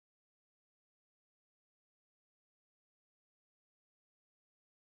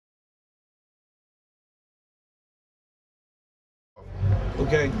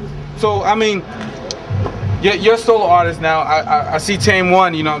Okay. So I mean, you're a solo artist now. I see Tame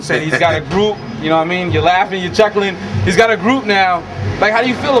One. You know what I'm saying? He's got a group. You know what I mean? You're laughing, you're chuckling. He's got a group now. Like, how do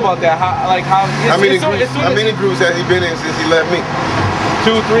you feel about that? How many groups has he been in since he left me?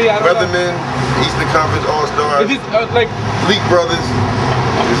 2, 3. I don't know. Weatherman, Eastern Conference All Stars. Is it like Leak Brothers?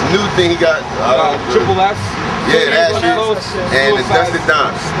 This new thing he got. Triple S. Yeah, that shit. And it's Dusted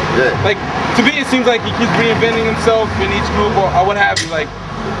Dimes. Yeah. Like, to me, it seems like he keeps reinventing himself in each group or what have you. Like,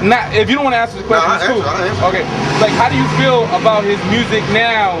 not if you don't want to answer the question, it's cool. Okay. Like, how do you feel about his music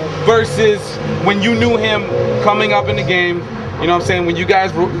now versus when you knew him coming up in the game? You know what I'm saying? When you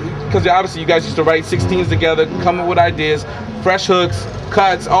guys, because obviously you guys used to write 16s together, come up with ideas, fresh hooks,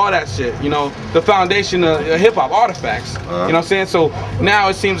 cuts, all that shit. You know, the foundation of hip hop, artifacts. You know what I'm saying? So now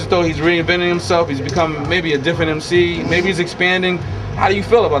it seems as though he's reinventing himself. He's become maybe a different MC. Maybe he's expanding. How do you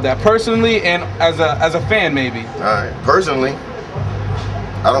feel about that personally and as a fan, maybe? All right. Personally,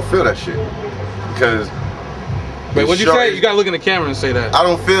 I don't feel that shit because. Wait, what'd you say? You gotta look in the camera and say that. I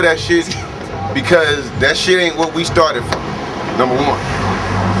don't feel that shit because that shit ain't what we started from. Number one.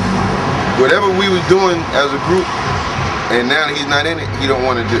 Whatever we was doing as a group, and now that he's not in it, he don't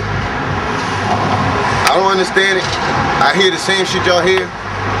want to do it. I don't understand it. I hear the same shit y'all hear,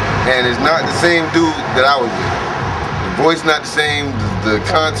 and it's not the same dude that I was with. The voice not the same, the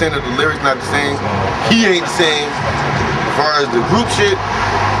content of the lyrics not the same. He ain't the same. As far as the group shit,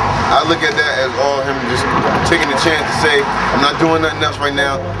 I look at that as all him just taking the chance to say, I'm not doing nothing else right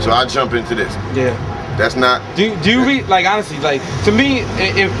now, so I jump into this. Yeah. That's not. Do you read, like, honestly, like, to me,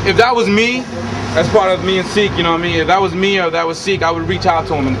 if that was me, as part of me and Seek, you know what I mean? If that was me or that was Seek, I would reach out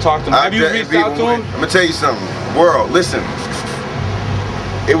to him and talk to him. Have you reached out to him? I'm gonna tell you something. World, listen.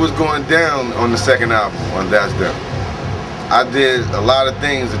 It was going down on the second album, on That's Them. I did a lot of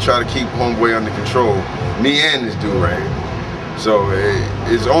things to try to keep Homeboy under control. Me and this dude right here. So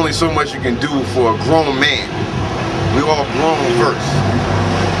it's only so much you can do for a grown man. We all grown first.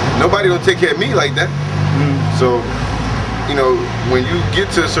 Nobody gonna take care of me like that. So, you know, when you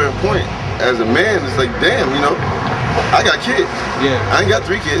get to a certain point as a man, it's like, damn, you know, I got kids. Yeah. I ain't got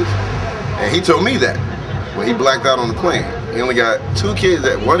 3 kids. And he told me that when he blacked out on the plane. He only got 2 kids,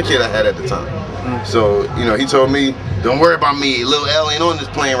 one kid I had at the time. So, you know, he told me, don't worry about me. Lil L ain't on this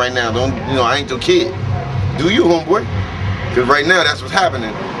plane right now. Don't, you know, I ain't your kid. Do you, homeboy? Because right now, that's what's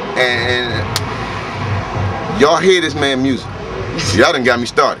happening. And y'all hear this man music. Y'all done got me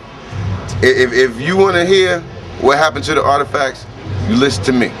started. If you want to hear what happened to the artifacts, you listen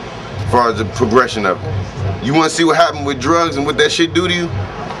to me as far as the progression of it. You want to see what happened with drugs and what that shit do to you,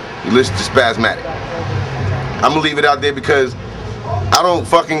 you listen to Spasmatic. I'm going to leave it out there because I don't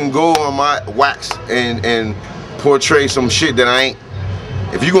fucking go on my wax and portray some shit that I ain't.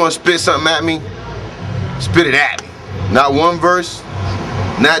 If you going to spit something at me, spit it at me. Not one verse,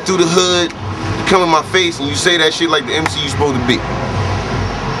 not through the hood. You come in my face and you say that shit like the MC you supposed to be.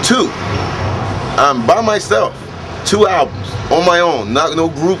 2, I'm by myself. 2 albums on my own, not no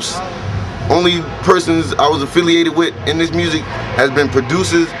groups. Only persons I was affiliated with in this music has been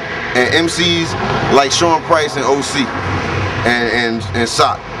producers and MCs like Sean Price and OC and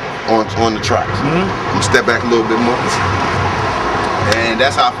Sock on the tracks. I'm gonna step back a little bit more. And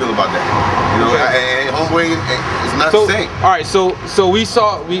that's how I feel about that. You know, and Homeboy is not the same. All right, so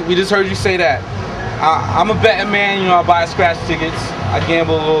we just heard you say that. I'm a betting man, you know, I buy scratch tickets, I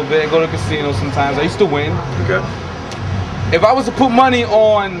gamble a little bit, go to casinos sometimes, I used to win. Okay. If I was to put money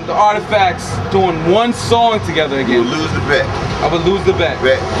on the Artifacts doing one song together again, you would lose the bet. I would lose the bet.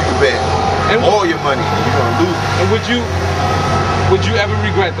 You can bet and all your money, you're gonna lose. And would you ever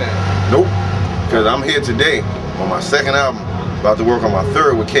regret that? Nope, because I'm here today on my 2nd album, about to work on my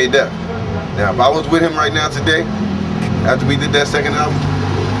 3rd with K-Def. Now, if I was with him right now today, after we did that 2nd album,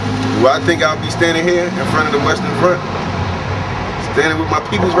 do I think I'll be standing here in front of the Western Front, standing with my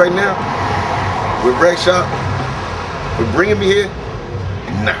peoples right now, with Rec Shop, for bringing me here?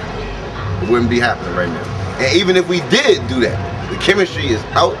 Nah, it wouldn't be happening right now. And even if we did do that, the chemistry is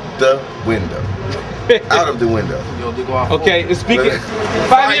out the window. Out of the window. Okay, speaking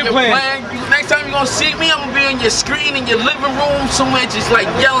 5-year plan. Next time you're gonna see me, I'm gonna be on your screen in your living room somewhere, just like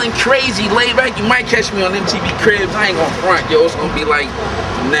yelling crazy, laid back. You might catch me on MTV Cribs. I ain't gonna front, yo. It's gonna be like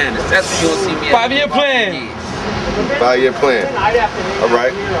bananas. That's what you're gonna see me at. 5-year plan. 5-year plan. All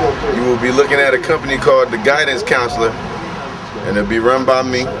right. You will be looking at a company called The Guidance Counselor, and it'll be run by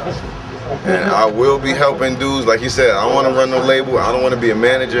me. And I will be helping dudes, like you said, I don't want to run no label, I don't want to be a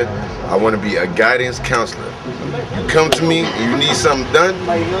manager, I want to be a guidance counselor. You come to me and you need something done,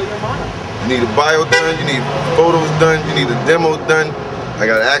 you need a bio done, you need photos done, you need a demo done, I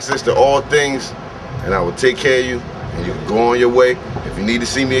got access to all things, and I will take care of you and you can go on your way. If you need to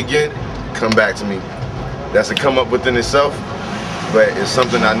see me again, come back to me. That's a come up within itself, but it's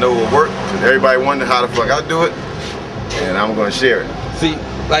something I know will work, because everybody wonder how the fuck I do it, and I'm gonna share it. See,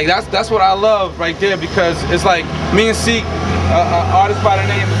 like that's what I love right there, because it's like me and Seek, an artist by the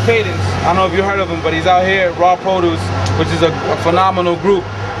name of Cadence. I don't know if you heard of him, but he's out here at Raw Produce, which is a phenomenal group.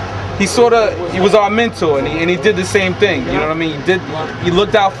 He was our mentor, and he did the same thing. You know what I mean? He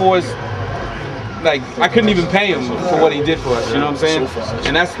looked out for us. Like, I couldn't even pay him for what he did for us, you know what I'm saying?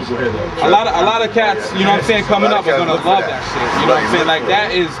 And that's a lot of cats, you know what I'm saying, coming up are gonna love that shit. You know what I'm saying?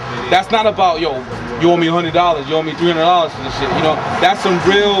 Like, that's not about, yo, you owe me $100, you owe me $300 for this shit. You know, that's some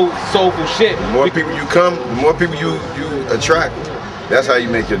real soulful shit. The more people you come, the more people you attract. That's how you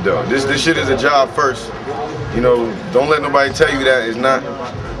make your dough. This shit is a job first. You know, don't let nobody tell you that it's not.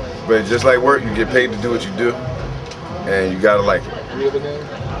 But just like work, you get paid to do what you do, and you gotta like it.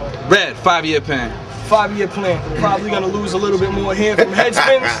 Red, 5-year plan. 5-year plan. Probably gonna lose a little bit more hair from head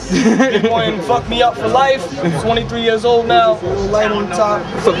spins. Been going to fuck me up for life. 23 years old now. A little light on the top.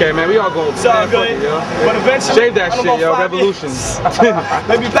 It's okay, man. We all go. It's all good. But eventually, shave that shit, yo. Revolution.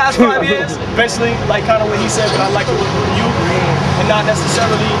 Maybe past 5 years. Eventually, like kind of what he said, but I like to work with you, and not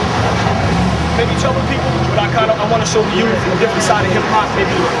necessarily maybe trouble people, but I want to show the youth a different side of hip hop.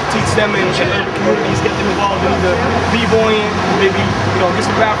 Maybe teach them in urban communities, get them involved in the b-boying, maybe get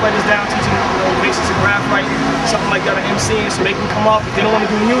some graph writers down, teaching the basics of graph writing, something like that, or MCing, so they can come up. If they don't want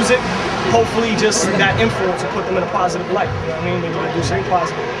to do music, hopefully just that influence will put them in a positive light. You know what I mean? They want to do something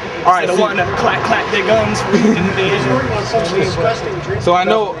positive. All right, instead of wanting to clap their guns for So I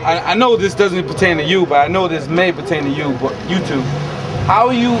know this doesn't pertain to you, but I know this may pertain to you, but you two. How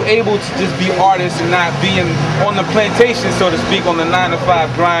are you able to just be artists and not being on the plantation, so to speak, on the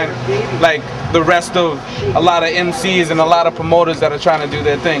 9-to-5 grind, like the rest of a lot of MCs and a lot of promoters that are trying to do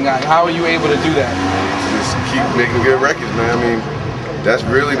their thing? Like, how are you able to do that? Just keep making good records, man. I mean, that's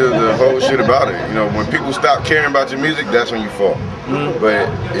really the whole shit about it. You know, when people stop caring about your music, that's when you fall. But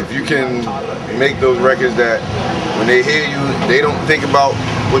if you can make those records that when they hear you, they don't think about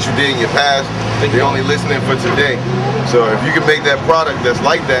what you did in your past, they're only listening for today. So if you can make that product that's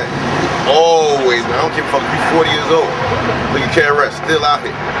like that, always, man, I don't give a fuck if you're 40 years old. Look at KRS, still out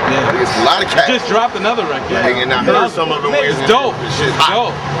here. Yeah. There's a lot of cats. Just dropped another record. And I heard some of them. It's dope. It's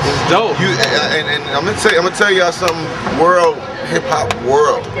dope. It's dope. And I'm gonna tell y'all something, hip hop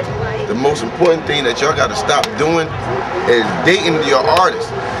world. The most important thing that y'all gotta stop doing is dating your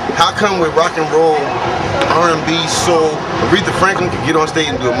artists. How come with rock and roll, R&B, soul, Aretha Franklin could get on stage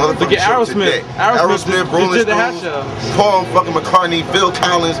and do a motherfucking show today? Aerosmith, Rolling Stones, Paul fucking McCartney, Phil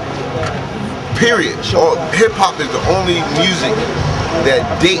Collins, period. Hip hop is the only music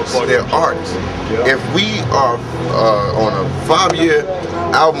that dates their artists. If we are on a 5-year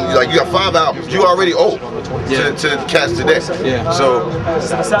album, like you got 5 albums, you already old to cats today. So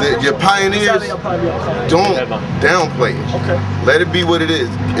your pioneers, don't downplay it. Let it be what it is.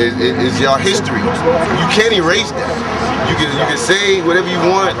 It's your history. You can't erase that. You can say whatever you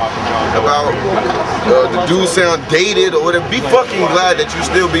want about the dude sound dated or whatever. Be fucking glad that you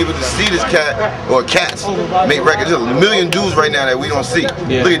still be able to see this cat or cats make records. There's a million dudes right now that we don't see.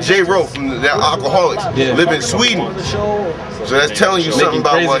 Look at J. Rowe from the Alcoholics, live in Sweden. So that's telling you something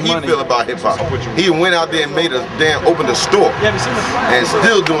about what he feel about hip hop. He went out there and opened a store, and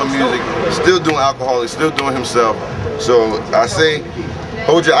still doing music, still doing Alcoholics, still doing himself. So I say,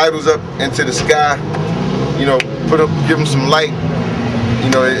 hold your idols up into the sky. You know, give him some light. You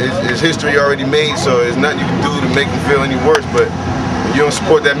know, it's history already made, so there's nothing you can do to make him feel any worse. But if you don't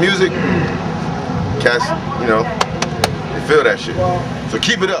support that music, cats, you know, they feel that shit. So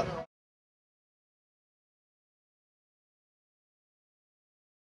keep it up.